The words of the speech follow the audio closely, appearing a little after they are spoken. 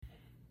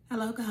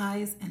Hello,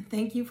 guys, and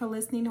thank you for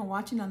listening or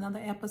watching another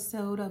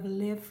episode of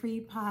Live Free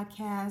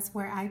Podcast,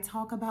 where I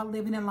talk about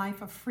living a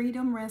life of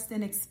freedom, rest,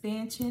 and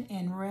expansion,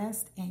 and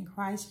rest in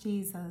Christ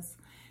Jesus.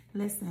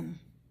 Listen,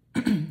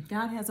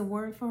 God has a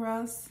word for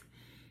us.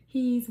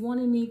 He's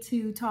wanting me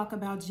to talk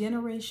about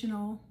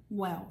generational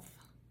wealth.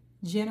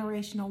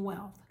 Generational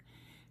wealth.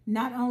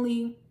 Not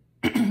only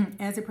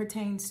as it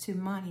pertains to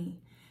money,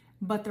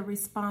 but the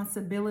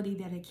responsibility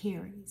that it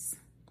carries.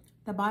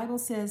 The Bible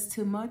says,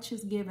 too much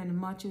is given,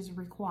 much is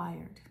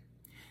required.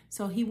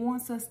 So he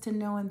wants us to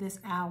know in this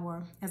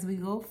hour, as we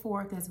go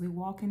forth, as we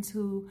walk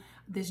into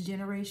this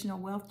generational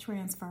wealth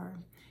transfer,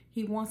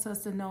 he wants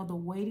us to know the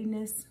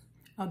weightiness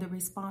of the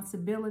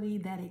responsibility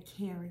that it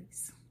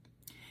carries.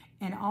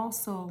 And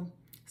also,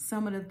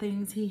 some of the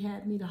things he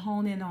had me to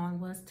hone in on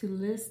was to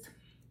list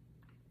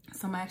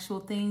some actual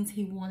things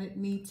he wanted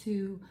me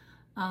to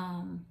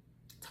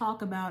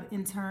talk about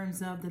in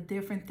terms of the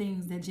different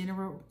things that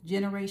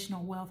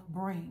generational wealth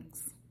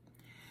brings.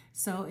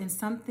 So in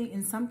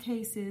some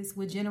cases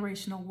with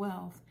generational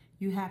wealth,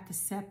 you have to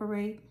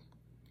separate,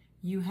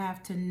 you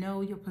have to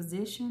know your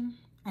position,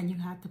 and you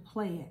have to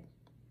play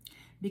it.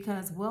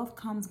 Because wealth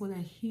comes with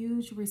a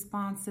huge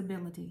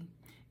responsibility.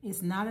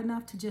 It's not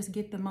enough to just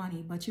get the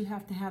money, but you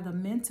have to have the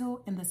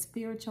mental and the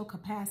spiritual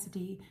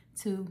capacity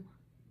to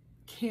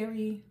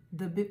carry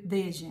the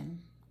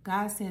vision.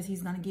 God says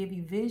he's going to give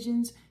you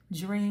visions,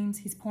 dreams.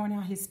 He's pouring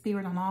out his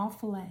spirit on all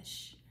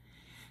flesh.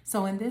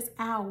 So in this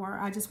hour,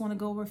 I just want to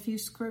go over a few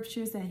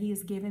scriptures that he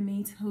has given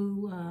me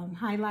to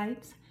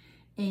highlight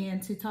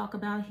and to talk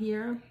about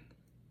here.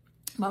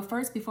 But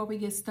first, before we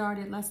get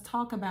started, let's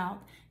talk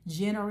about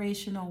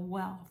generational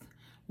wealth.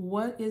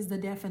 What is the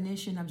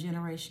definition of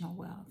generational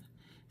wealth?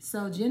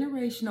 So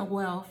generational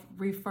wealth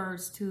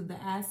refers to the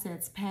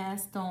assets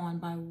passed on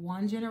by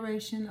one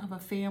generation of a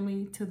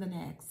family to the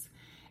next.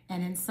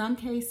 And in some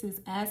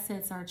cases,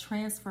 assets are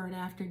transferred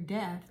after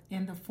death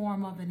in the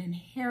form of an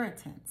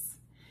inheritance.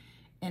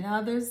 In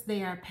others,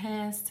 they are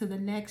passed to the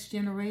next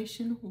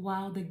generation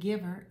while the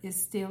giver is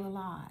still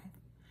alive.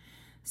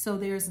 So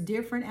there's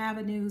different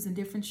avenues and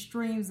different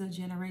streams of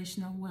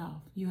generational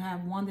wealth. You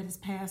have one that is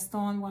passed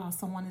on while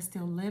someone is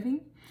still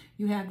living.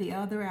 You have the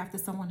other after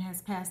someone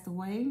has passed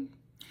away.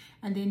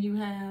 And then you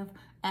have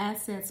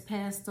assets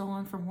passed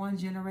on from one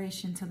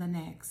generation to the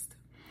next.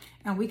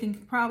 And we can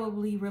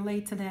probably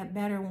relate to that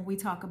better when we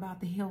talk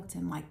about the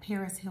Hilton, like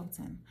Paris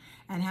Hilton,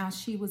 and how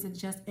she was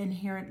just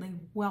inherently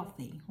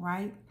wealthy,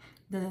 right?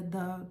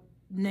 The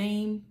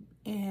name,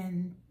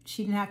 and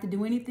she didn't have to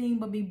do anything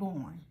but be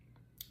born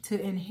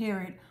to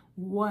inherit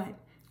what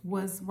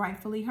was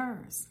rightfully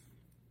hers.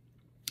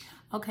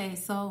 Okay,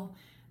 so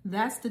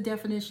that's the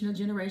definition of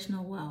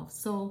generational wealth.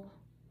 So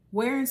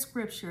where in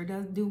Scripture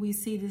do we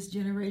see this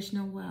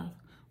generational wealth?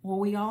 Well,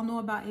 we all know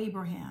about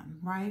Abraham,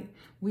 right?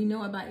 We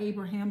know about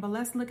Abraham, but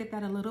let's look at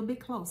that a little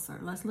bit closer.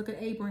 Let's look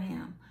at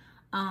Abraham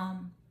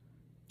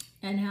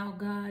and how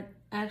God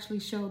actually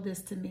showed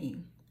this to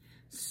me.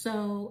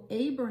 So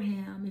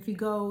Abraham, if you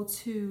go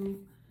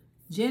to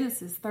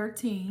Genesis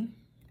 13,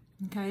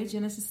 okay,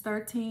 Genesis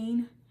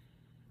 13,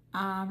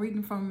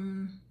 reading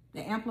from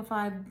the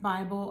Amplified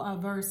Bible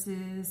this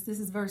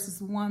is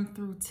verses 1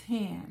 through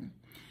 10.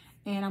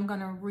 And I'm going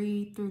to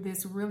read through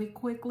this really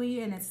quickly.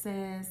 And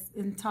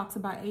it talks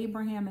about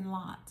Abraham and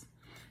Lot.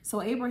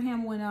 So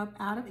Abraham went up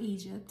out of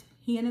Egypt,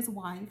 he and his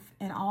wife,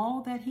 and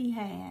all that he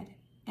had,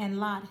 and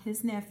Lot,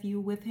 his nephew,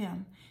 with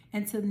him,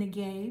 into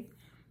Negev,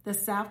 the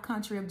south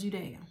country of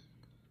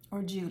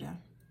Judah.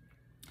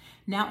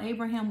 Now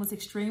Abraham was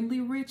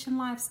extremely rich in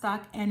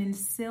livestock and in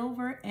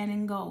silver and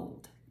in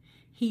gold.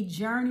 He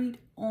journeyed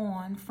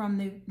on from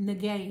the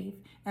Negev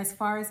as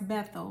far as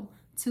Bethel,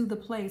 to the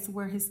place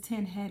where his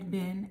tent had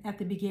been at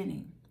the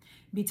beginning,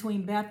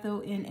 between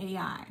Bethel and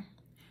Ai,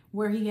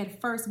 where he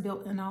had first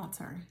built an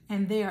altar.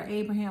 And there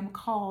Abraham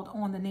called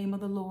on the name of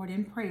the Lord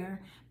in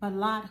prayer. But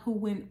Lot, who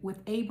went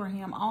with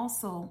Abraham,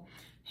 also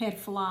had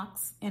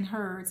flocks and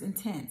herds and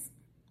tents,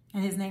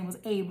 and his name was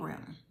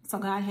Abram. So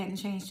God hadn't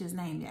changed his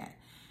name yet.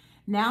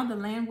 Now the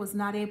land was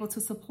not able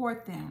to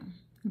support them,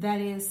 that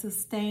is,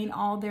 sustain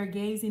all their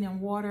gazing and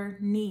water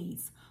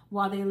needs,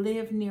 while they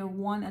lived near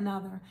one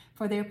another,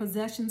 for their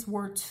possessions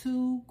were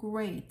too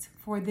great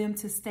for them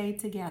to stay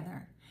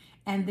together.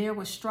 And there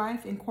was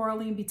strife and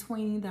quarreling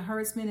between the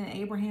herdsmen and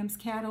Abraham's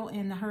cattle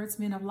and the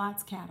herdsmen of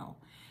Lot's cattle.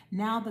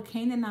 Now the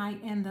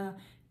Canaanite and the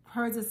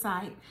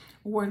Perizzite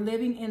were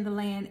living in the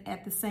land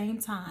at the same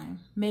time,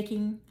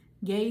 making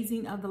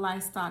gazing of the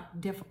livestock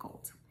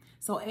difficult.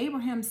 So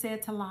Abraham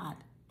said to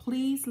Lot,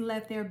 "Please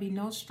let there be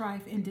no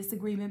strife and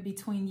disagreement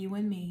between you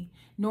and me,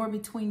 nor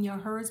between your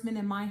herdsmen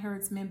and my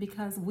herdsmen,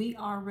 because we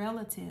are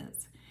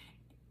relatives.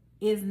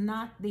 Is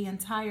not the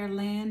entire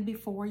land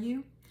before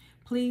you?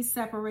 Please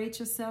separate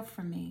yourself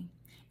from me.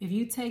 If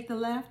you take the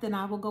left, then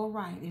I will go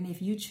right. And if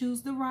you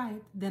choose the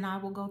right, then I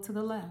will go to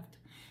the left."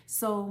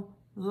 So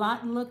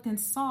Lot looked and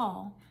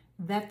saw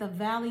that the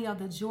valley of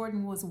the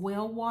Jordan was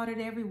well watered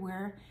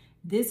everywhere.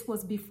 This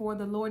was before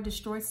the Lord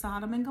destroyed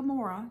Sodom and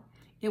Gomorrah.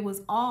 It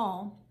was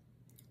all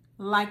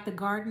like the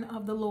garden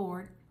of the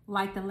Lord,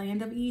 like the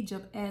land of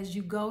Egypt, as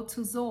you go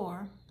to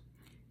Zoar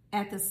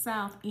at the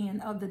south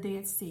end of the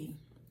Dead Sea.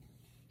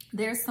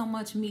 There's so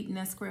much meat in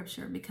that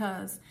scripture,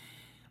 because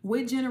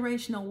with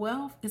generational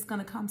wealth, it's going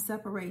to come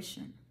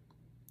separation.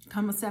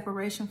 Come a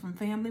separation from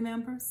family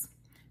members,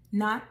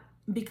 not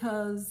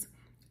because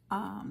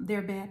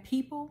they're bad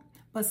people,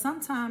 but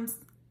sometimes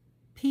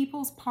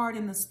people's part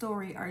in the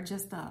story are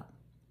just up.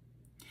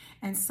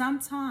 And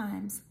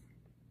sometimes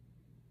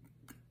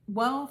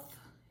wealth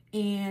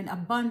and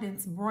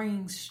abundance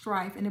brings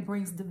strife, and it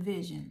brings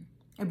division.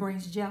 It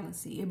brings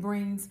jealousy. It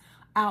brings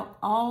out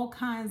all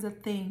kinds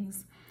of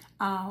things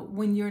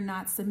when you're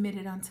not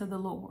submitted unto the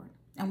Lord,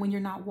 and when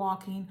you're not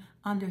walking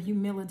under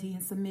humility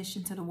and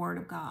submission to the word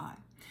of God.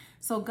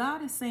 So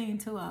God is saying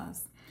to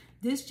us,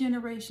 this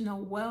generational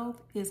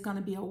wealth is going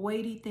to be a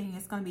weighty thing.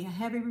 It's going to be a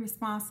heavy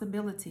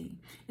responsibility.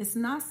 It's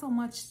not so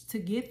much to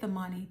get the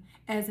money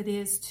as it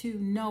is to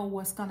know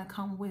what's going to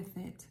come with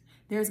it.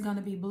 There's going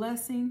to be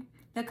blessing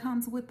that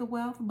comes with the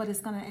wealth, but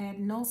it's going to add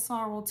no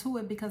sorrow to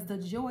it, because the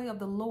joy of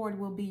the Lord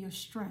will be your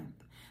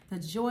strength. The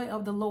joy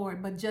of the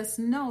Lord. But just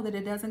know that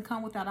it doesn't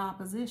come without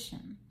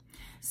opposition.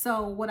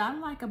 So what I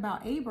like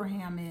about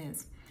Abraham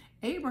is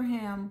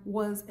Abraham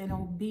was an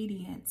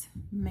obedient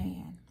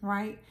man,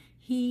 right?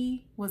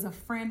 He was a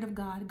friend of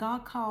God.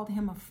 God called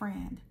him a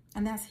friend,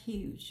 and that's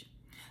huge.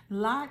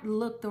 Lot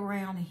looked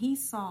around and he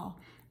saw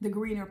the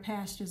greener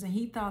pastures, and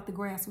he thought the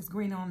grass was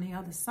greener on the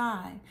other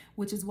side,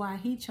 which is why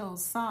he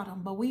chose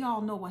Sodom. But we all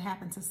know what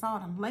happened to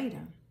Sodom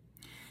later.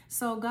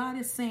 So God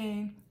is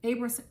saying,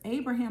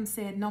 Abraham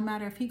said, no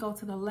matter if he go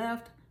to the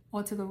left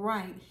or to the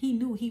right, he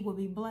knew he would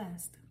be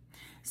blessed.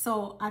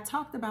 So I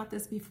talked about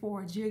this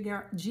before,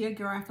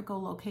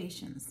 geographical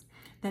locations.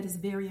 That is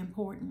very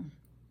important.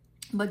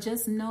 But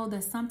just know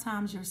that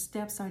sometimes your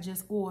steps are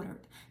just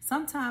ordered.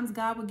 Sometimes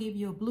God will give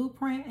you a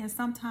blueprint, and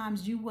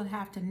sometimes you will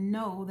have to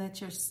know that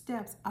your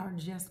steps are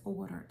just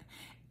ordered.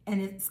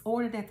 And it's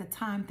ordered at the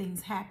time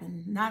things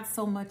happen, not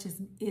so much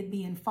as it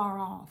being far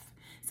off.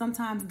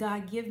 Sometimes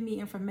God gives me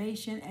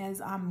information as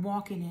I'm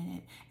walking in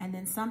it. And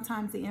then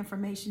sometimes the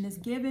information is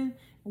given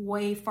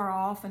way far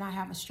off, and I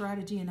have a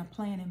strategy and a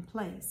plan in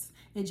place.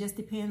 It just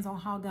depends on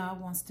how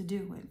God wants to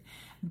do it.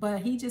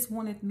 But he just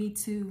wanted me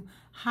to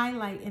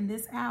highlight in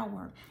this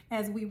hour,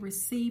 as we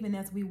receive and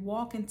as we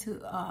walk into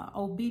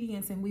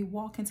obedience, and we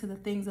walk into the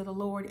things of the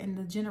Lord and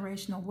the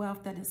generational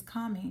wealth that is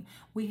coming,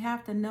 we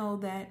have to know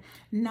that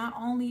not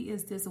only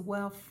is this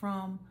wealth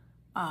from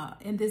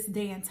in this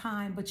day and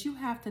time, but you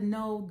have to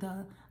know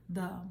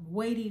the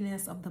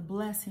weightiness of the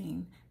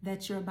blessing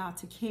that you're about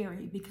to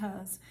carry,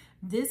 because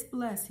this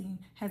blessing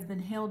has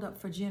been held up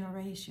for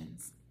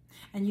generations.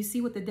 And you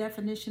see what the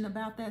definition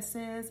about that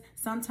says?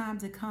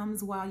 Sometimes it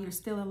comes while you're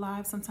still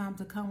alive. Sometimes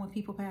it comes when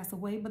people pass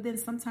away. But then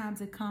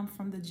sometimes it comes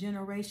from the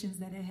generations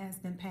that it has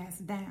been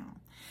passed down.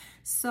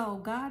 So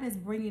God is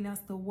bringing us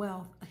the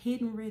wealth,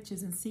 hidden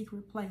riches in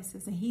secret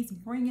places. And he's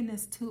bringing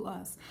this to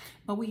us.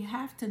 But we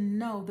have to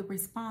know the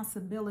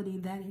responsibility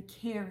that it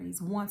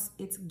carries once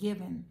it's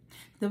given.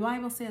 The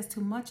Bible says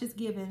too much is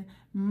given,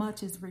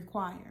 much is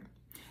required.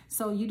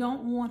 So you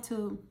don't want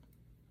to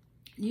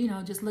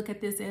just look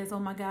at this as, oh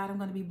my God, I'm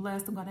going to be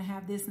blessed, I'm going to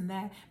have this and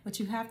that. But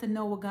you have to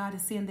know what God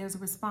is saying. There's a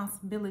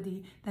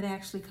responsibility that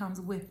actually comes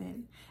with it.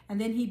 And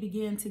then he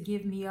began to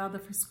give me other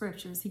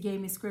scriptures. He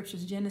gave me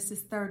scriptures,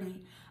 Genesis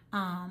 30.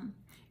 And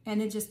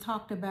it just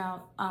talked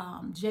about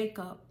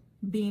Jacob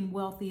being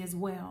wealthy as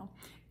well.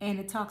 And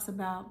it talks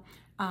about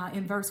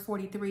in verse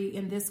 43,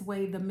 in this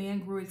way the man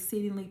grew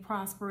exceedingly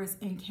prosperous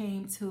and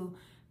came to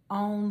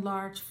own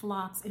large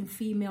flocks and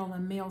female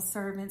and male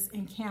servants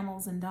and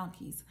camels and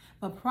donkeys.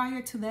 But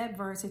prior to that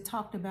verse, it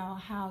talked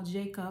about how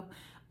Jacob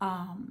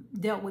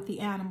dealt with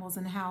the animals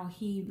and how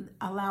he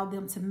allowed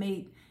them to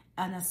mate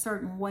in a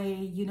certain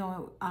way,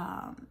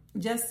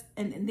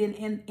 and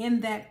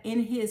then in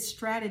his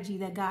strategy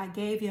that God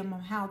gave him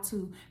on how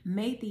to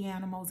mate the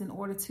animals in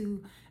order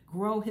to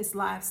grow his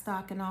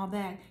livestock and all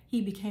that, he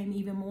became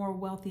even more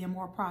wealthy and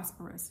more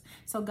prosperous.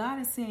 So God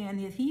is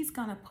saying that he's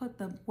going to put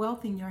the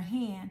wealth in your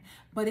hand,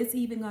 but it's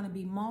even going to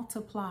be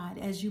multiplied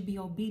as you be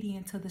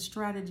obedient to the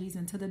strategies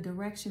and to the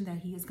direction that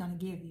he is going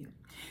to give you.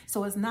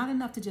 So it's not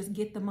enough to just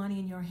get the money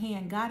in your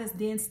hand. God is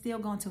then still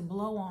going to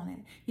blow on it.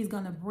 He's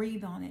going to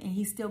breathe on it, and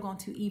he's still going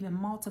to even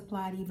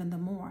multiply it even the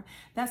more.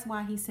 That's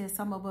why he says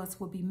some of us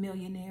will be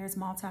millionaires,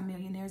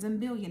 multimillionaires, and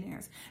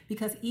billionaires,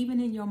 because even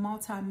in your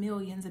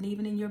multi-millions and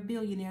even in your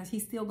billionaires,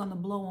 he's still going to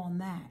blow on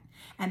that.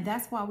 And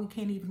that's why we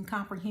can't even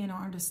comprehend or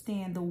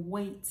understand the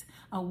weight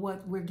of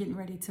what we're getting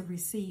ready to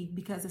receive,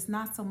 because it's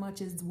not so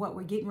much as what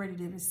we're getting ready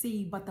to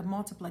receive, but the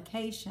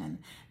multiplication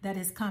that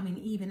is coming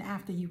even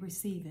after you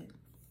receive it.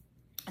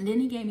 And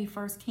then he gave me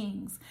First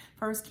Kings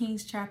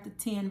chapter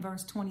 10,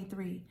 verse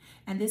 23.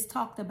 And this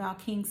talked about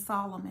King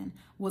Solomon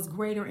was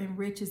greater in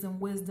riches and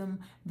wisdom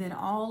than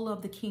all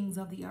of the kings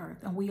of the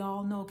earth. And we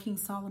all know King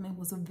Solomon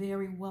was a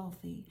very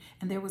wealthy,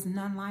 and there was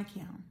none like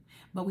him.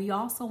 But we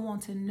also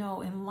want to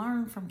know and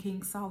learn from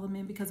King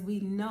Solomon, because we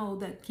know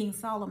that King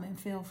Solomon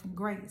fell from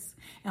grace.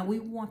 And we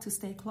want to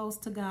stay close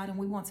to God, and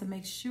we want to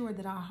make sure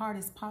that our heart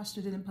is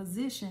postured in a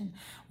position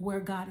where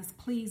God is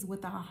pleased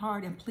with our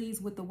heart and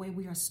pleased with the way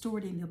we are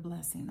stewarding the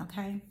blessing,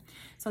 okay?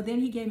 So then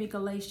he gave me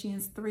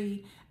Galatians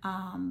 3,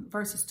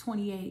 verses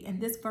 28.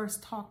 And this verse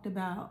talked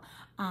about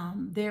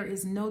there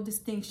is no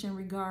distinction in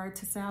regard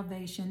to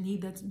salvation,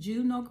 neither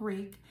Jew nor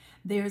Greek.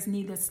 There's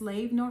neither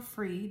slave nor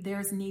free.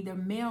 There's neither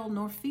male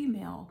nor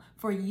female.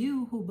 For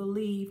you who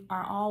believe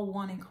are all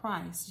one in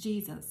Christ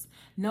Jesus.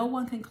 No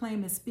one can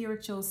claim a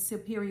spiritual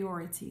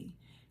superiority.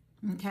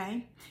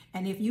 Okay?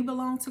 And if you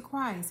belong to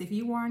Christ, if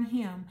you are in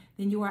him,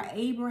 then you are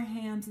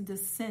Abraham's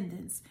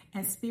descendants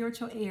and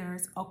spiritual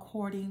heirs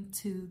according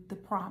to the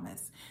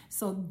promise.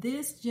 So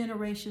this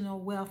generational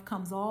wealth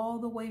comes all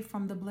the way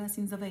from the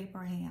blessings of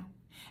Abraham.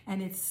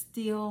 And it's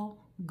still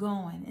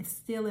going. It's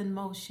still in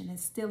motion.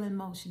 It's still in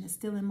motion. It's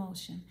still in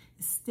motion.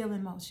 It's still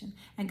in motion.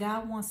 And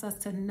God wants us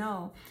to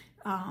know,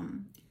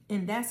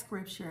 in that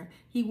scripture,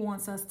 he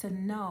wants us to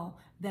know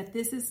that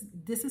this is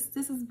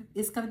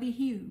it's going to be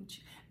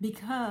huge,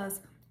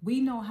 because we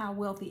know how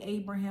wealthy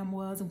Abraham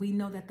was, and we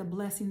know that the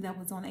blessing that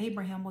was on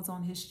Abraham was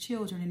on his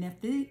children.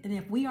 And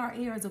if we are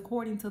heirs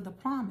according to the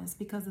promise,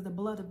 because of the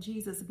blood of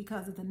Jesus,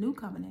 because of the new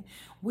covenant,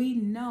 we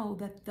know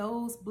that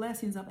those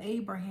blessings of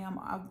Abraham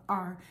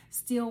are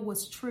still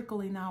what's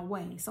trickling our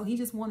way. So he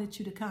just wanted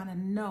you to kind of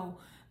know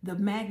the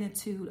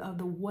magnitude of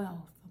the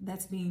wealth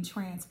that's being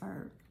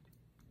transferred.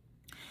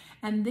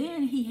 And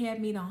then he had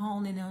me to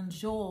hone in on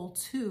Joel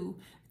 2,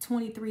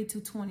 23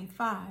 to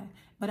 25.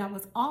 But I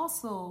was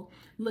also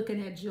looking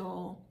at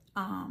Joel,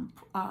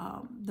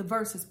 the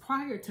verses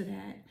prior to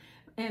that.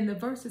 And the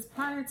verses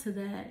prior to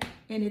that,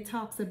 and it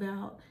talks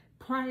about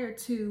prior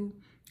to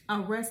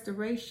a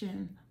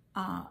restoration,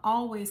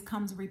 always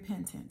comes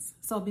repentance.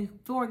 So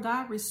before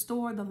God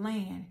restored the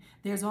land,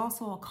 there's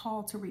also a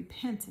call to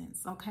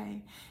repentance,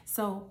 okay?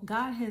 So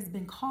God has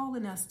been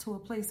calling us to a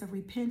place of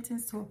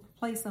repentance, to a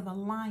place of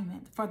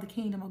alignment for the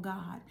kingdom of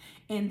God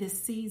in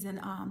this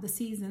season, the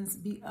seasons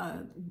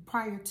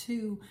prior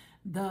to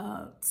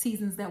the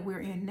seasons that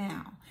we're in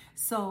now.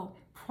 So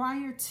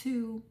prior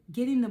to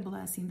getting the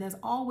blessing, there's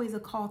always a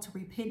call to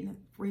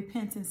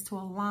repentance to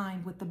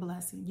align with the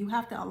blessing. You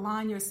have to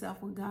align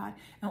yourself with God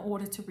in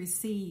order to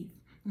receive,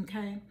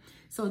 okay?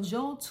 So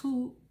Joel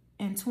 2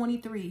 and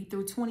 23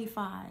 through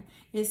 25,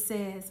 it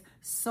says,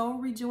 "So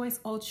rejoice,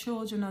 O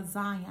children of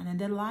Zion, and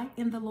delight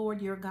in the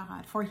Lord your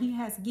God, for he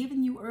has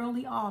given you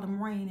early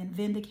autumn rain and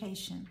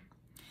vindication.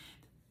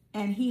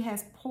 And he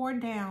has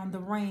poured down the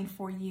rain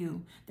for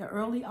you, the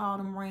early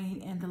autumn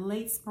rain and the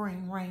late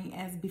spring rain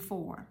as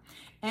before.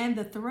 And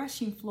the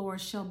threshing floor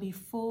shall be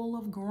full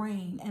of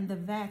grain, and the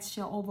vats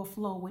shall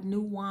overflow with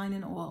new wine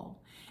and oil.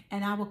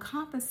 And I will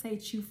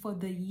compensate you for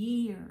the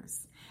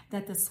years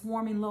that the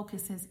swarming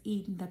locust has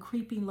eaten, the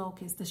creeping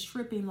locust, the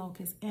stripping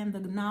locust, and the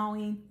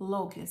gnawing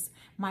locust,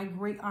 my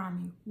great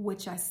army,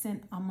 which I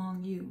sent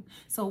among you."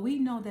 So we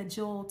know that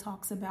Joel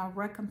talks about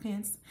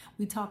recompense.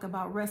 We talk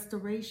about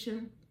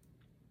restoration.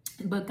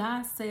 But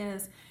God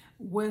says,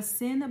 where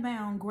sin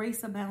abounds,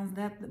 grace abounds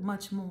that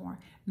much more.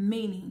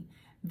 Meaning,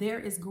 there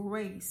is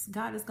grace.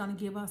 God is going to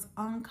give us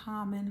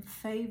uncommon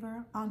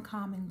favor,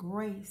 uncommon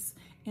grace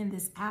in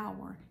this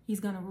hour. He's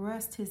going to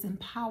rest his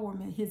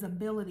empowerment, his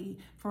ability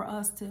for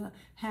us to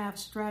have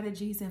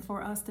strategies and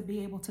for us to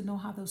be able to know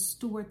how to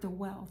steward the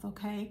wealth,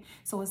 okay?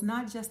 So it's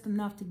not just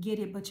enough to get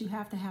it, but you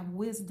have to have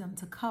wisdom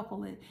to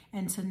couple it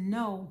and to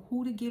know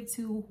who to give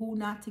to, who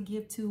not to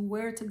give to,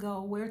 where to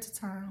go, where to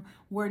turn,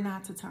 where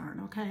not to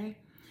turn, okay?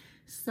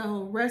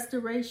 So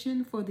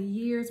restoration for the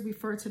years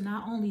refer to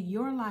not only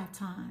your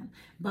lifetime,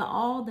 but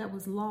all that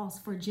was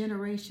lost for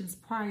generations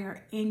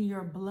prior in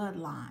your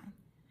bloodline.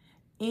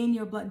 In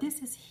your blood.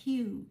 This is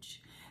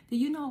huge. Do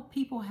you know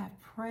people have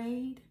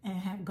prayed and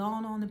have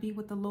gone on to be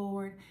with the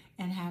Lord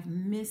and have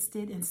missed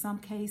it in some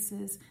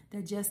cases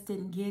that just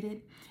didn't get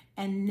it?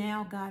 And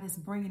now God is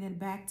bringing it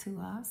back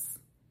to us.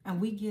 And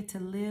we get to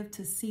live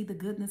to see the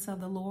goodness of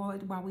the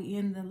Lord while we're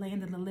in the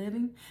land of the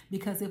living.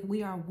 Because if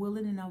we are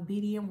willing and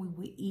obedient, we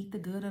will eat the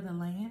good of the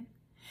land.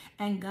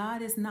 And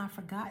God is not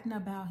forgotten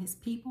about his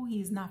people.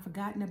 He's not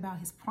forgotten about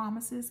his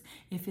promises.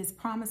 If his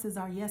promises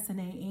are yes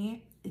and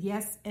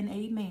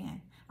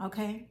amen.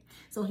 Okay?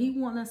 So he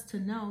wants us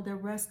to know the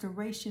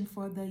restoration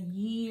for the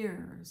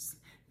years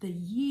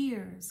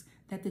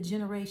that the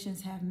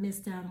generations have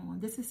missed out on.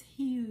 This is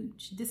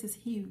huge. This is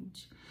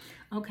huge.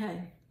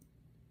 Okay.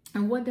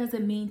 And what does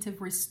it mean to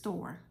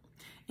restore?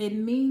 It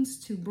means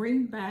to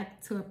bring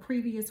back to a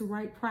previous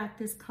right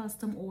practice,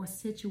 custom, or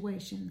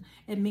situation.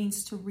 It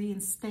means to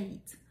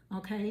reinstate,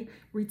 okay?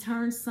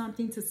 Return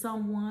something to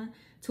someone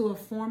to a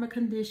former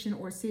condition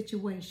or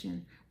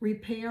situation.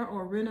 Repair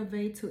or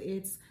renovate to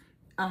its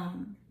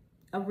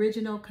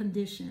original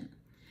condition.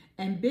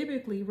 And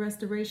biblically,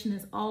 restoration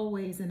is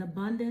always in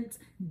abundance,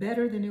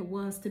 better than it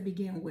was to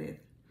begin with.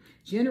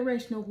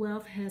 Generational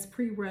wealth has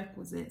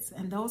prerequisites,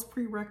 and those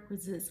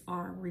prerequisites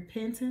are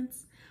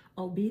repentance,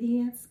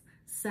 obedience,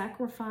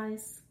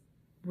 sacrifice,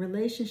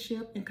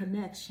 relationship, and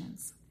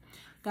connections.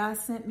 God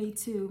sent me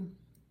to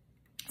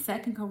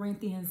 2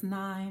 Corinthians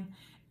 9,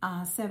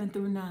 7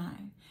 through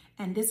 9.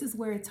 And this is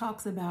where it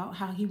talks about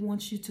how he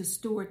wants you to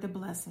steward the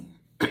blessing.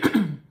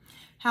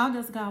 How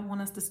does God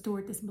want us to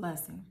steward this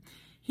blessing?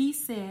 He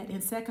said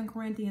in 2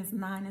 Corinthians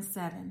 9 and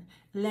 7,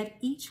 let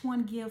each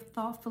one give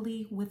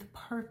thoughtfully with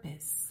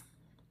purpose,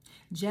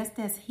 just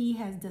as he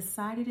has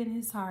decided in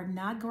his heart,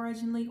 not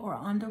grudgingly or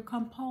under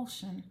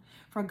compulsion,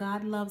 for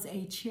God loves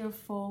a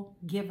cheerful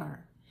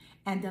giver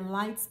and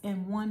delights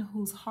in one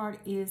whose heart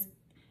is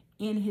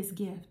in his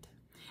gift.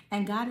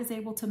 And God is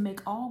able to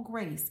make all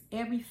grace,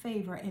 every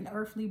favor, and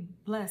earthly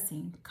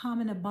blessing come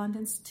in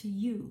abundance to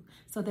you,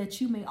 so that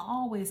you may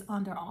always,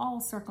 under all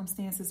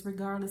circumstances,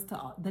 regardless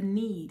to the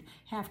need,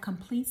 have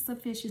complete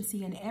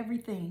sufficiency in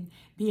everything,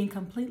 being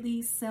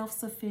completely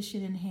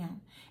self-sufficient in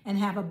him, and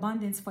have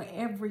abundance for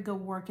every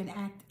good work and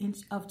act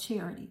of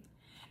charity.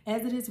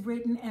 As it is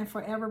written and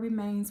forever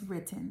remains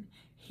written,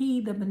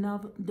 he, the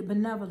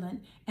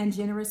benevolent and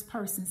generous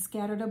person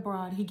scattered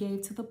abroad, he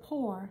gave to the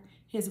poor,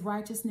 his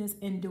righteousness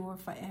endure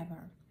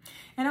forever.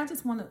 And I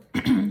just want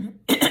to,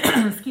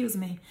 excuse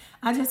me,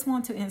 I just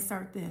want to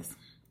insert this.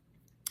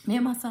 Me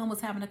and my son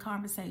was having a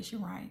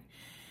conversation, right?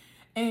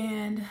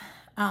 And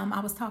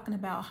I was talking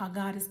about how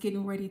God is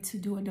getting ready to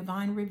do a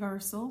divine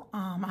reversal.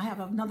 I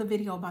have another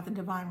video about the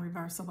divine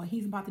reversal, but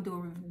he's about to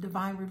do a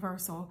divine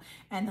reversal,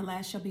 and the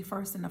last shall be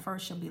first and the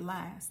first shall be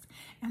last.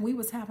 And we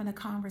was having a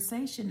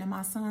conversation, and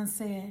my son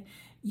said,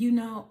 you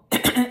know,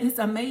 it's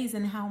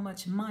amazing how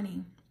much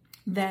money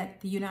that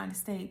the United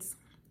States,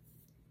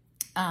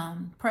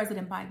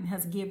 President Biden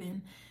has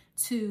given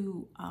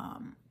to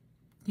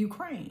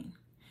Ukraine.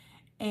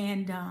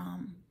 And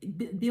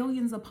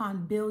billions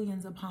upon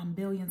billions upon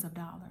billions of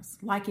dollars,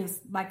 like it's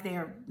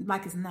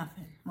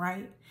nothing,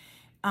 right?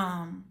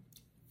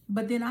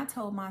 But then I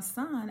told my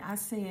son, I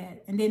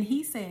said, and then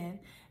he said,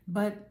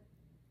 but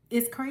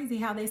it's crazy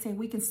how they say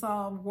we can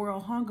solve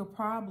world hunger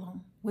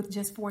problem with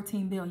just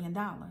 $14 billion,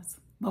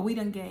 but we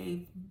done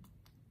gave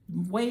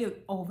way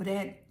over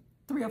that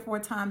 3 or 4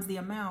 times the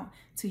amount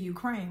to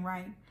Ukraine,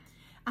 right?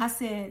 I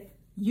said,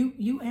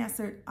 you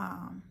answered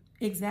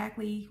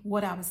exactly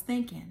what I was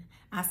thinking.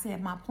 I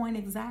said, my point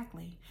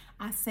exactly.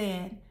 I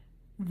said,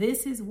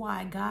 this is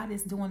why God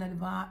is doing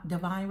a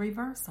divine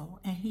reversal,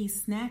 and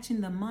he's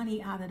snatching the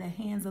money out of the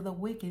hands of the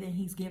wicked and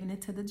he's giving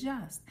it to the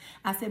just.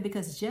 I said,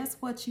 because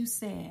just what you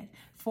said,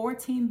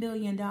 $14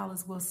 billion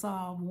will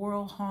solve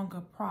world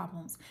hunger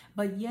problems.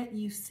 But yet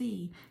you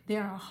see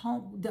there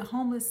are the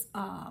homeless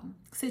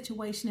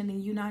situation in the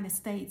United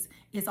States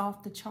is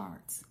off the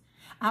charts.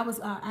 I was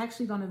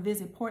actually going to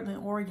visit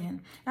Portland,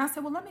 Oregon. And I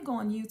said, well, let me go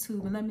on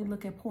YouTube and let me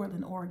look at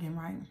Portland, Oregon,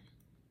 right?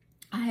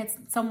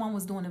 Someone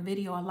was doing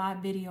a live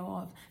video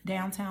of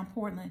downtown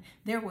Portland.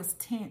 There was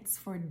tents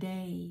for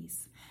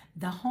days.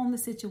 The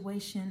homeless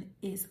situation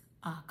is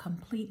a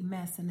complete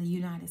mess in the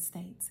United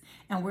States.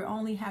 And we're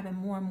only having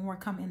more and more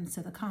come into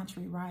the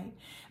country, right?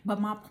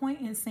 But my point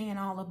in saying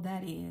all of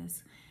that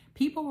is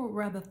people would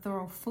rather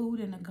throw food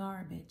in the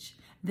garbage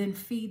than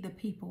feed the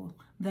people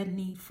that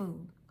need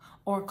food,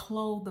 or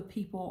clothe the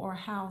people, or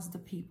house the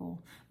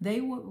people.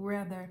 They would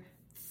rather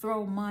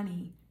throw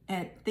money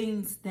at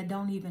things that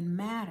don't even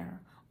matter,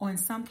 or in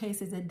some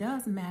cases it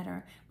does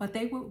matter, but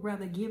they would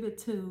rather give it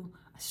to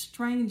a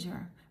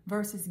stranger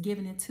versus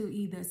giving it to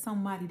either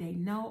somebody they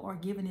know or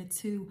giving it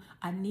to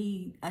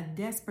a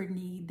desperate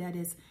need that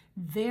is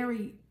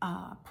very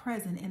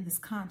present in this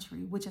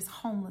country, which is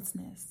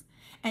homelessness.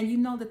 And you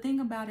know, the thing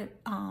about it,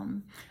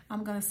 I'm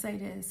going to say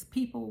this.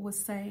 People would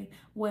say,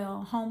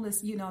 well,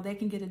 homeless, you know, they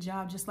can get a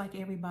job just like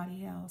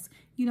everybody else.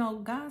 You know,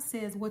 God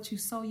says what you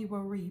sow, you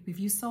will reap. If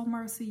you sow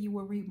mercy, you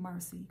will reap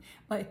mercy.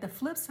 But the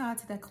flip side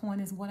to that coin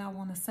is what I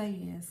want to say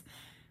is,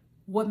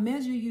 what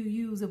measure you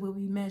use, it will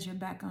be measured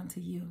back unto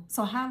you.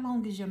 So how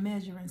long is your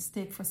measuring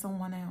stick for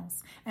someone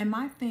else? And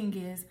my thing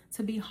is,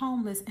 to be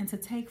homeless and to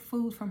take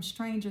food from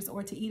strangers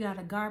or to eat out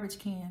of garbage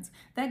cans,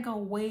 that go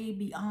way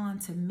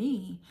beyond, to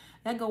me,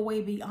 that go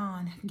way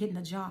beyond getting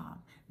a job.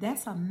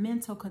 That's a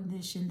mental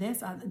condition.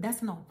 That's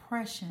an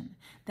oppression.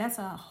 That's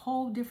a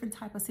whole different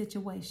type of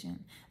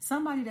situation.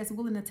 Somebody that's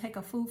willing to take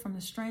a food from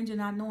a stranger,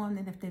 not knowing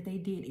if they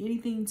did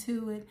anything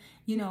to it,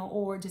 you know,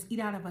 or just eat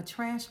out of a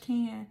trash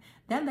can,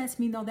 that lets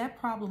me know that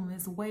problem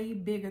is way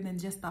bigger than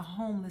just the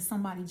homeless,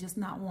 somebody just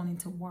not wanting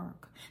to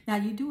work. Now,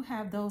 you do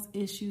have those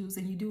issues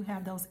and you do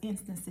have those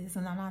instances,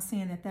 and I'm not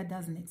saying that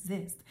doesn't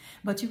exist,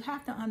 but you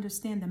have to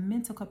understand the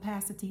mental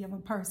capacity of a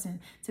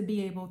person to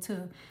be able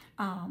to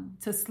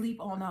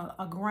sleep on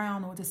a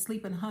ground, or to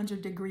sleep in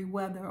 100-degree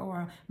weather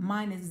or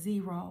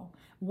 -0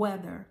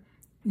 weather,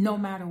 no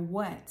matter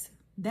what.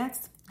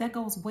 That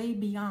goes way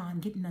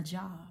beyond getting a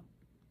job.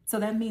 So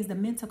that means the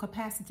mental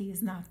capacity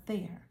is not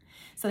there.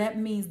 So that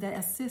means that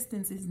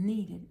assistance is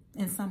needed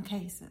in some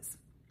cases.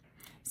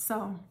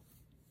 So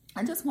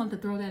I just wanted to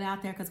throw that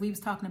out there because we was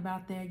talking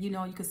about that,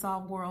 you could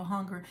solve world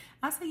hunger.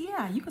 I said,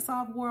 yeah, you could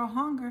solve world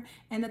hunger.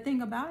 And the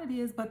thing about it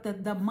is, but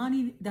the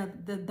money,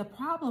 the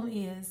problem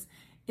is,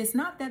 it's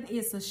not that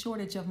it's a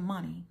shortage of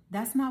money.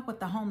 That's not what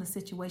the homeless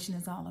situation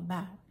is all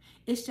about.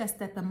 It's just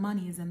that the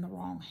money is in the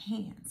wrong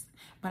hands.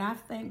 But I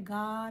thank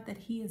God that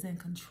he is in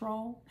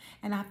control.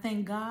 And I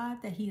thank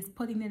God that he is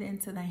putting it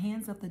into the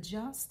hands of the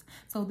just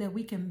so that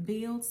we can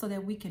build, so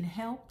that we can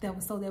help,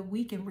 so that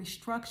we can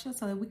restructure,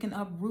 so that we can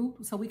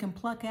uproot, so we can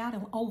pluck out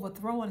and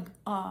overthrow and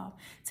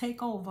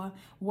take over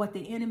what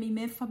the enemy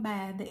meant for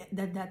bad,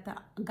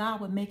 that God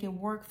would make it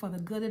work for the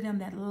good of them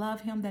that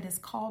love him, that is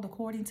called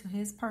according to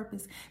his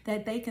purpose,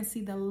 that they can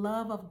see the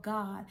love of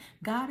God.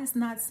 God is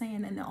not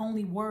saying an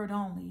only word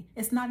only.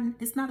 It's not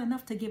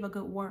enough to give a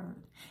good word.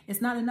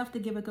 It's not enough to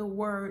give a good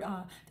word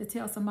to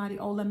tell somebody,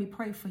 oh, let me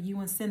pray for you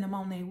and send them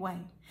on their way.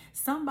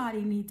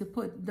 Somebody need to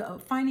put the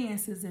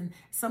finances and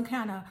some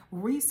kind of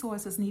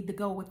resources need to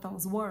go with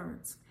those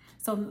words.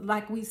 So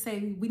like we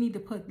say, we need to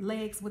put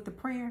legs with the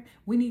prayer.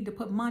 We need to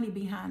put money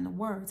behind the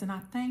words. And I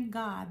thank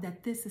God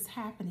that this is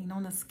happening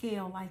on a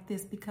scale like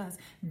this, because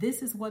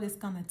this is what it's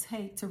going to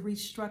take to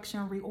restructure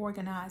and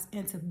reorganize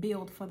and to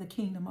build for the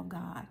kingdom of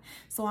God.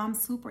 So I'm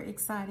super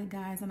excited,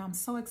 guys, and I'm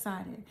so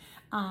excited.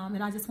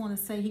 And I just want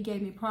to say he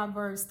gave me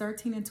Proverbs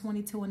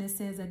 13:22, and it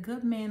says, a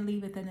good man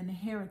leaveth an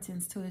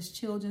inheritance to his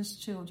children's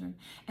children,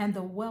 and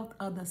the wealth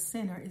of the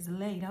sinner is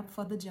laid up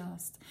for the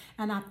just.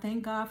 And I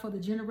thank God for the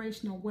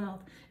generational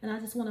wealth. And I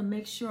just want to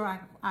make sure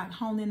I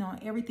hone in on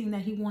everything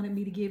that he wanted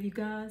me to give you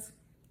guys.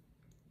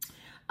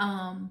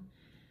 And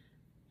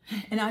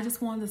I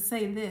just wanted to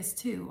say this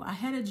too. I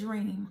had a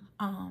dream.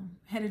 I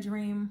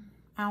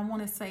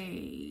want to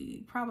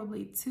say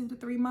probably 2 to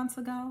 3 months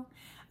ago.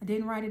 I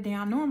didn't write it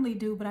down. I normally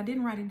do, but I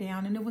didn't write it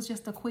down. And it was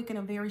just a quick and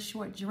a very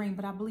short dream.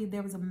 But I believe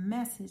there was a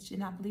message,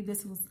 and I believe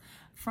this was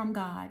from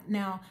God.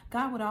 Now,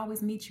 God would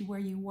always meet you where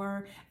you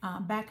were.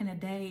 Back in the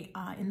day,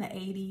 in the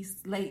 80s,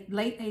 late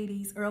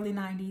 80s, early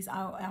 90s,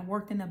 I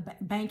worked in the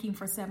banking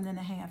for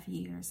 7.5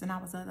 years. And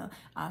I was a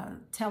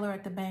teller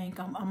at the bank,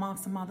 among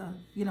some other,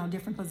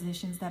 different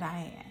positions that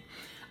I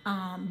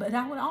had. But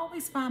I would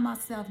always find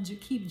myself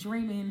keep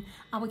dreaming.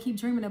 I would keep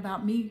dreaming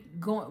about me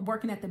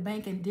working at the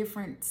bank in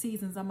different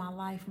seasons of my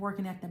life,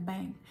 working at the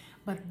bank.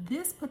 But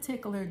this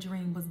particular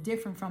dream was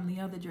different from the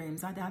other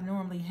dreams I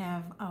normally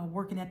have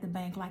working at the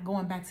bank, like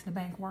going back to the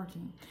bank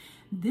working.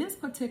 This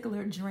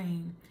particular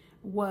dream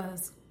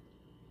was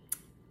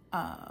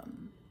I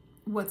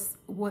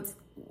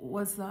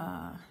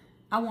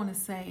want to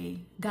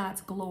say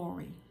God's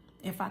glory,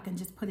 if I can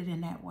just put it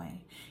in that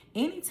way.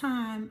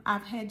 Anytime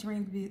I've had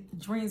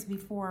dreams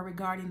before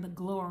regarding the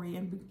glory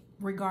and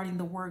regarding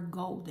the word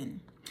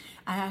golden.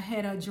 I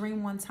had a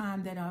dream one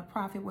time that a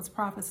prophet was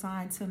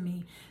prophesying to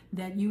me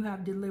that you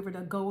have delivered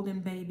a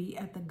golden baby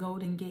at the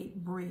Golden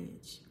Gate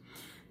Bridge.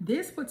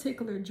 This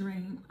particular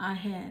dream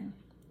I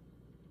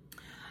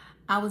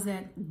was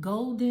at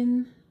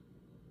Golden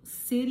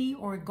City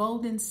or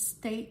Golden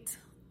State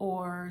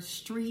or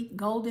Street,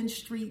 Golden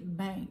Street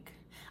Bank.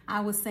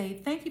 I would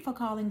say, thank you for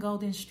calling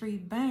Golden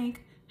Street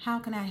Bank. How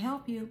can I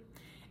help you?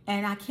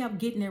 And I kept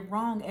getting it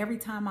wrong every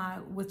time I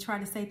would try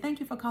to say, thank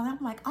you for calling.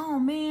 I'm like, oh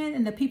man.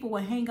 And the people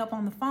would hang up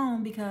on the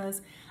phone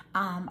because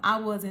I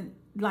wasn't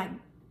like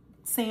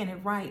saying it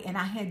right. And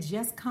I had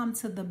just come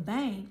to the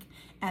bank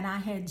and I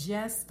had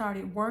just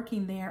started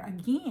working there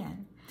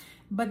again.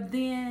 But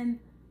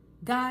then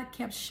God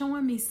kept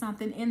showing me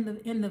something in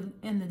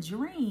the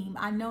dream.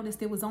 I noticed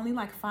there was only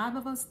like 5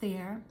 of us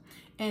there,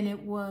 and it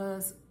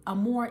was a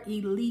more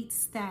elite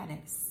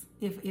status,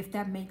 if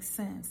that makes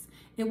sense.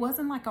 It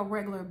wasn't like a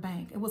regular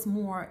bank. It was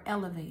more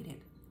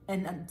elevated,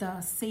 and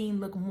the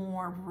scene looked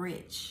more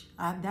rich.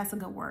 That's a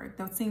good word.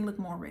 The scene looked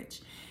more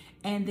rich.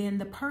 And then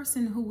the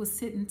person who was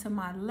sitting to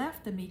my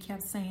left of me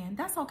kept saying,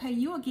 that's okay,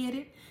 you'll get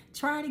it.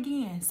 Try it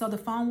again. So the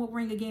phone would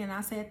ring again.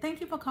 I said,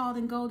 thank you for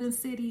calling Golden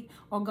City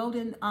or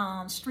Golden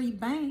Street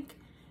Bank.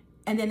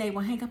 And then they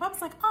would hang up. I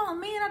was like, oh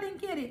man, I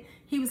didn't get it.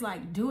 He was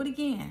like, do it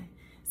again.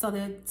 So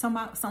that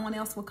someone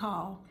else would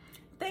call.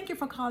 Thank you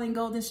for calling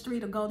Golden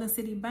Street or Golden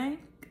City Bank.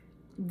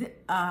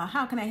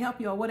 How can I help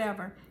you or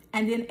whatever?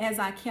 And then as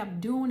I kept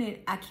doing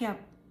it, I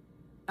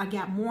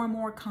got more and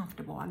more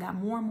comfortable. I got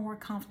more and more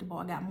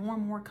comfortable.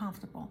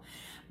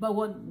 But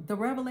what the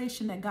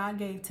revelation that God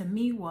gave to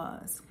me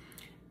was,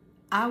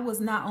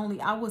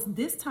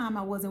 this time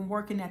I wasn't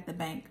working at the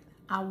bank.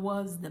 I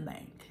was the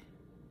bank.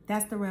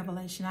 That's the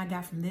revelation I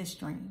got from this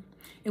dream.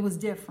 It was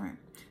different.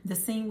 The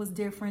scene was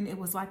different. It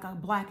was like a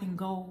black and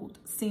gold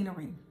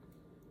scenery.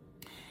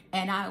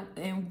 And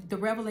the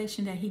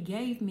revelation that he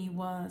gave me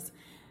was,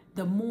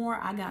 the more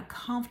I got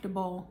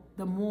comfortable,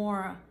 the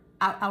more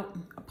I'll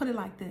put it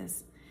like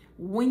this.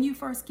 When you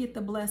first get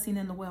the blessing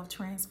and the wealth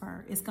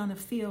transfer, it's going to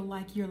feel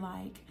like you're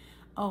like,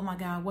 oh my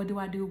God, what do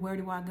I do? Where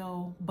do I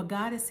go? But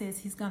God says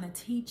he's going to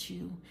teach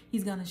you.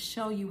 He's going to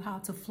show you how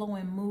to flow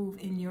and move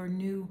in your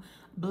new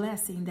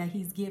blessing that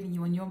he's giving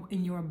you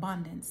in your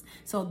abundance.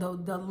 So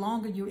the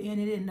longer you're in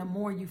it and the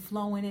more you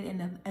flow in it,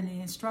 and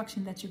the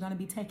instruction that you're going to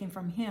be taking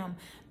from him,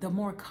 the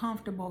more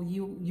comfortable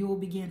you'll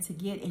begin to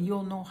get, and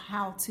you'll know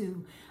how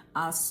to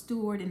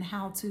steward and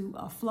how to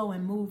flow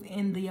and move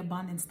in the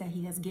abundance that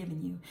he has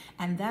given you.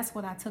 And that's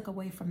what I took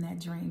away from that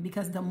dream,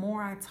 because the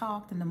more I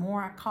talked and the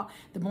more I called,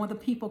 the more the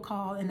people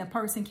called, and the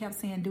person kept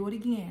saying, do it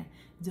again,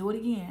 do it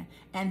again.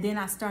 And then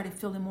I started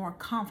feeling more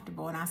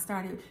comfortable, and I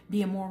started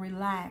being more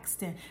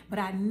relaxed. But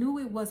I knew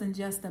it wasn't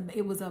just I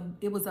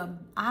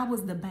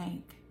was the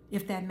bank,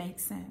 if that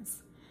makes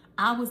sense.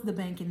 I was the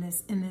bank in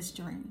this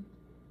dream.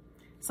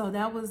 So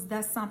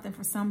that's something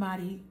for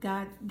somebody.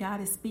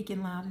 God is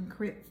speaking loud and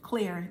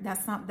clear.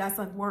 That's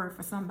a word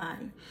for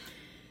somebody.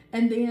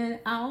 And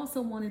then I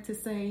also wanted to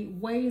say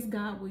ways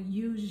God will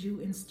use you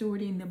in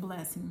stewarding the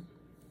blessing.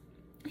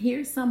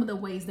 Here's some of the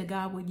ways that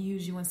God will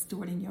use you in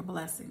stewarding your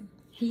blessing.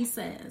 He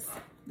says,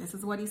 this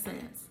is what he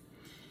says: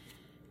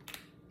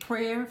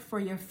 prayer for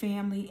your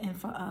family and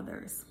for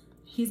others.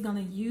 He's going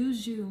to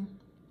use you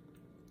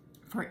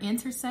for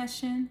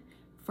intercession,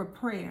 for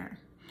prayer.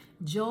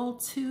 Joel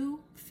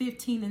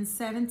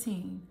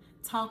 2:15-17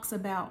 talks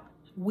about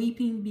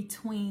weeping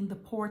between the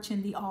porch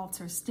and the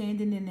altar,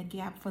 standing in the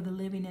gap for the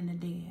living and the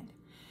dead.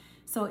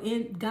 So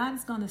God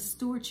is going to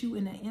steward you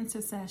in an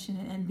intercession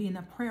and being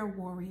a prayer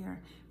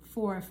warrior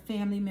for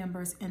family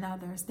members and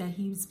others that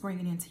he's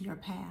bringing into your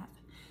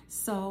path.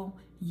 So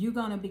you're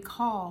going to be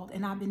called,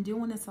 and I've been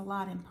doing this a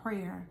lot in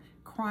prayer,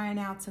 crying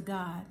out to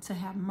God to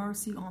have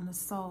mercy on the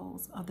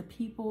souls of the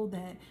people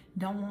that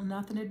don't want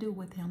nothing to do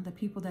with him, the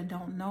people that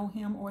don't know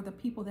him, or the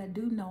people that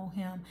do know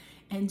him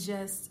and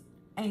just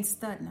ain't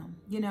studying him,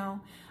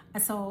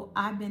 And so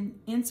I've been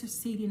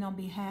interceding on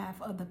behalf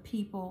of the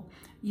people,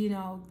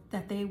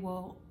 that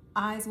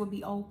eyes will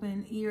be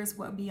open, ears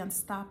will be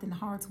unstopped, and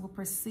hearts will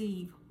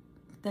perceive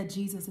that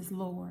Jesus is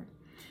Lord.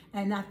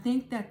 And I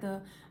think that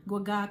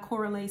what God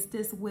correlates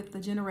this with the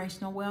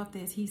generational wealth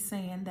is he's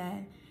saying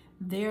that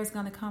there's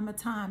going to come a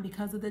time,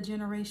 because of the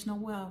generational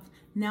wealth,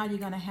 now you're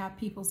going to have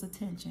people's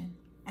attention.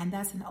 And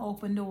that's an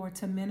open door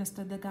to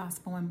minister the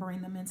gospel and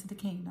bring them into the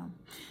kingdom.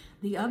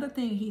 The other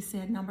thing he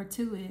said, number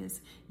 2,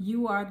 is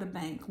you are the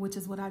bank, which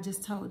is what I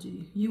just told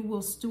you. You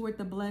will steward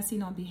the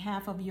blessing on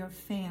behalf of your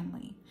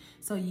family.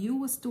 So you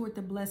will steward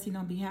the blessing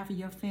on behalf of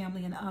your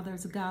family and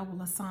others God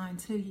will assign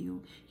to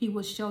you. He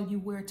will show you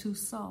where to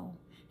sow.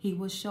 He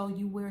will show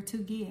you where to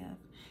give.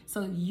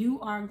 So you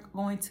are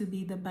going to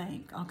be the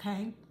bank,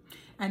 okay?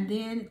 And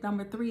then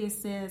number 3, it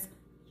says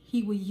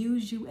he will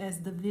use you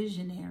as the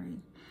visionary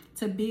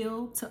to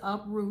build, to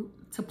uproot,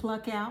 to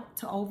pluck out,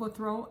 to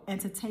overthrow,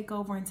 and to take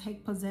over and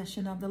take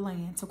possession of the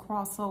land, to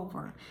cross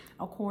over,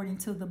 according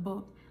to the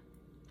book,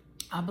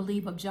 I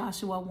believe, of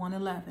Joshua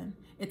 1:11.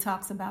 It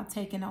talks about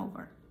taking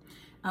over.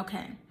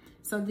 Okay,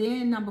 so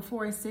then number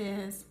 4, it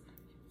says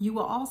you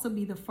will also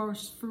be the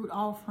first fruit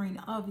offering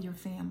of your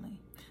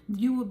family.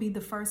 You will be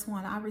the first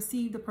one. I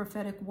received the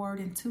prophetic word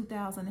in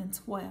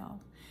 2012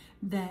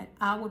 that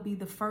I would be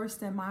the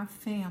first in my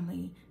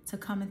family to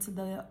come into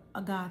the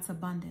God's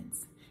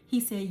abundance. He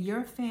said,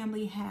 your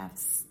family have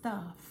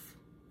stuff,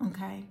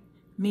 okay?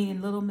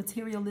 Meaning little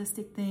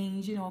materialistic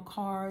things,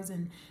 cars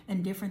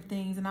and different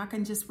things. And I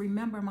can just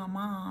remember my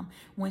mom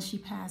when she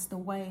passed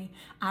away.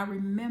 I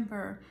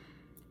remember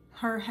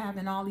her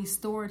having all these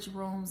storage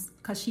rooms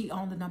because she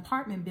owned an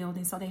apartment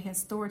building. So they had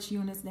storage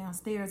units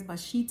downstairs, but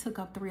she took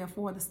up 3 or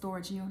 4 of the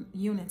storage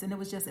units. And it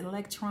was just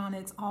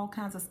electronics, all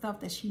kinds of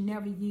stuff that she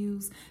never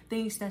used,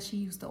 things that she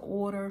used to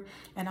order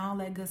and all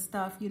that good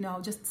stuff,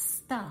 just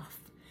stuff.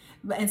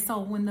 And so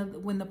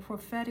when the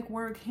prophetic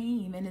word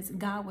came and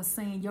God was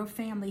saying, your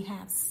family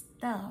has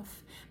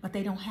stuff, but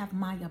they don't have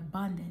my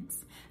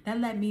abundance. That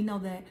let me know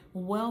that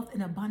wealth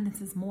and abundance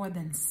is more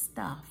than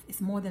stuff. It's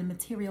more than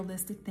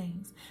materialistic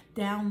things.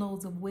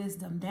 Downloads of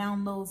wisdom,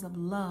 downloads of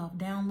love,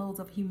 downloads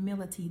of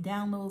humility,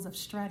 downloads of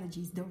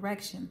strategies,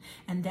 direction,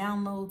 and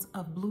downloads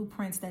of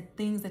blueprints, that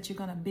things that you're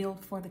going to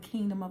build for the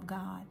kingdom of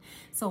God.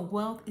 So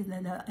wealth is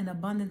an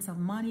abundance of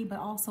money, but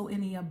also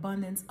in the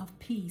abundance of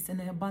peace, in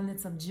the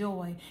abundance of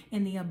joy,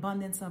 in the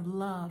abundance of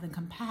love and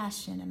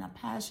compassion, and a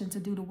passion to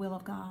do the will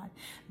of God.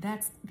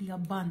 That's the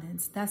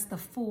abundance. That's the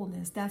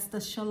fullness. That's the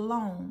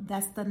shalom.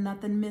 That's the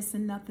nothing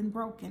missing, nothing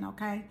broken.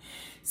 Okay.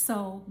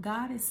 So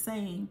God is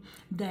saying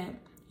that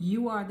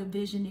you are the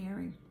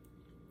visionary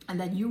and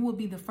that you will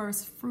be the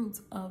first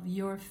fruits of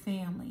your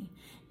family.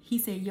 He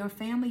said, your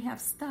family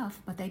have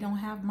stuff, but they don't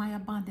have my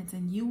abundance.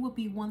 And you will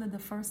be one of the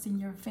first in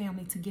your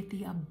family to get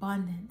the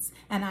abundance.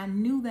 And I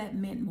knew that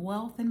meant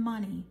wealth and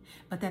money,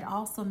 but that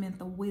also meant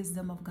the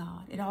wisdom of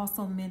God. It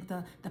also meant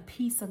the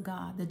peace of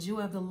God, the joy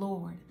of the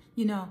Lord,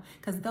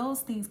 because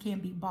those things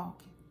can't be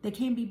bought. They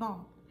can't be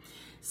bought.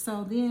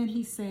 So then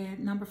he said,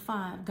 number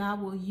 5,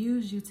 God will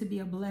use you to be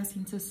a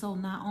blessing, to sow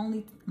not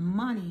only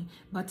money,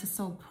 but to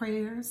sow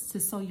prayers, to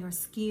sow your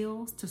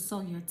skills, to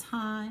sow your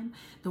time,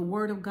 the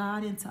word of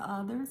God into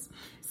others.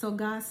 So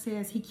God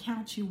says he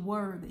counts you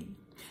worthy.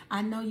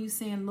 I know you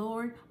saying,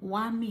 Lord,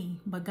 why me?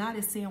 But God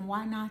is saying,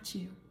 why not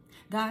you?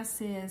 God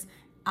says,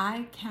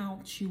 I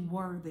count you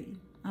worthy.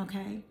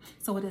 Okay,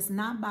 so it is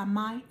not by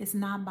might, it's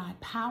not by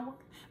power,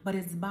 but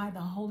it's by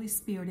the Holy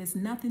Spirit. It's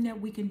nothing that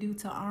we can do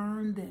to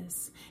earn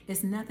this.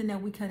 It's nothing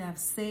that we could have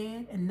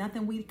said and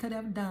nothing we could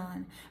have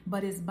done,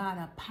 but it's by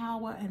the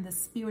power and the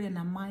Spirit and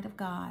the might of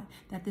God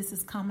that this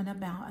is coming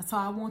about. So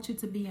I want you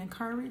to be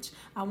encouraged.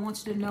 I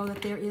want you to know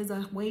that there is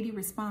a weighty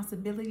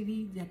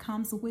responsibility that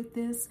comes with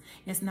this.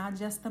 It's not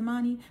just the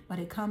money, but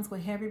it comes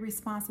with heavy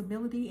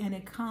responsibility, and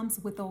it comes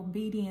with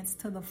obedience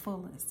to the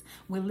fullest.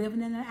 We're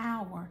living in an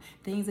hour.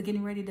 Things are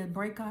getting ready to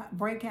break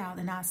out,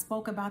 and I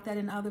spoke about that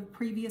in other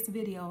previous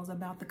videos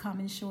about the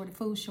coming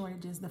food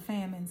shortages, the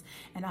famines,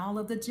 and all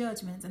of the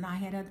judgments. And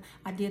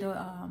I did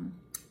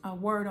a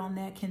word on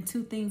that. Can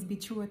two things be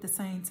true at the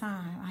same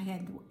time? I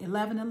had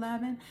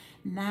 1111,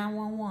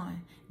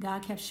 911.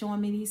 God kept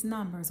showing me these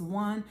numbers: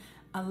 1,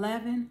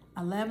 11,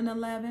 11,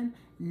 11,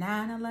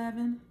 9,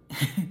 11,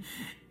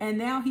 and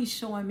now He's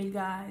showing me,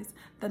 guys,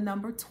 the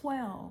number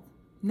 12.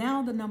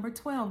 Now the number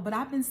 12, but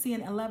I've been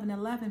seeing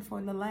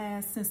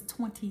 1111 since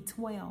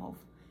 2012.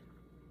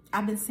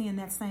 I've been seeing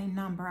that same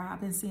number. I've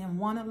been seeing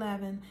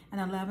 111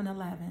 and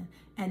 1111.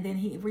 And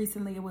then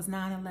recently it was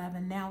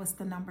 911. Now it's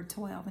the number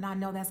 12. And I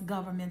know that's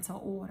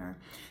governmental order.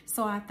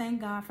 So I thank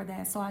God for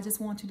that. So I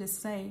just want you to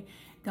say,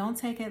 don't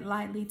take it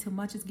lightly. Too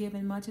much is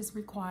given, much is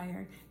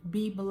required.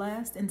 Be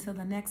blessed. Until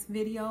the next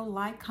video,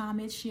 like,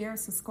 comment, share,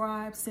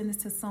 subscribe, send this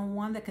to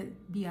someone that could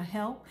be a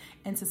help,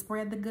 and to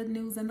spread the good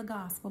news and the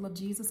gospel of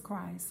Jesus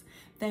Christ.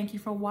 Thank you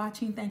for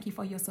watching. Thank you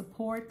for your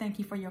support. Thank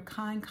you for your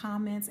kind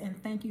comments. And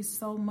thank you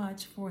so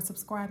much for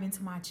subscribing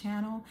to my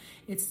channel.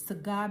 It's to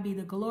God be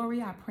the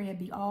glory. I pray it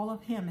be all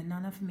of Him and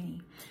none of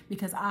me,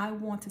 because I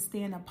want to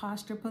stay in a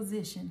posture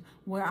position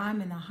where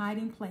I'm in a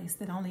hiding place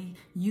that only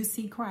you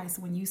see Christ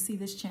when you see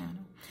this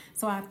channel.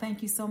 So I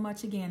thank you so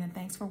much again, and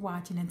thanks for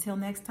watching. Until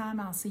next time,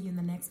 I'll see you in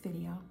the next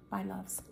video. Bye, loves.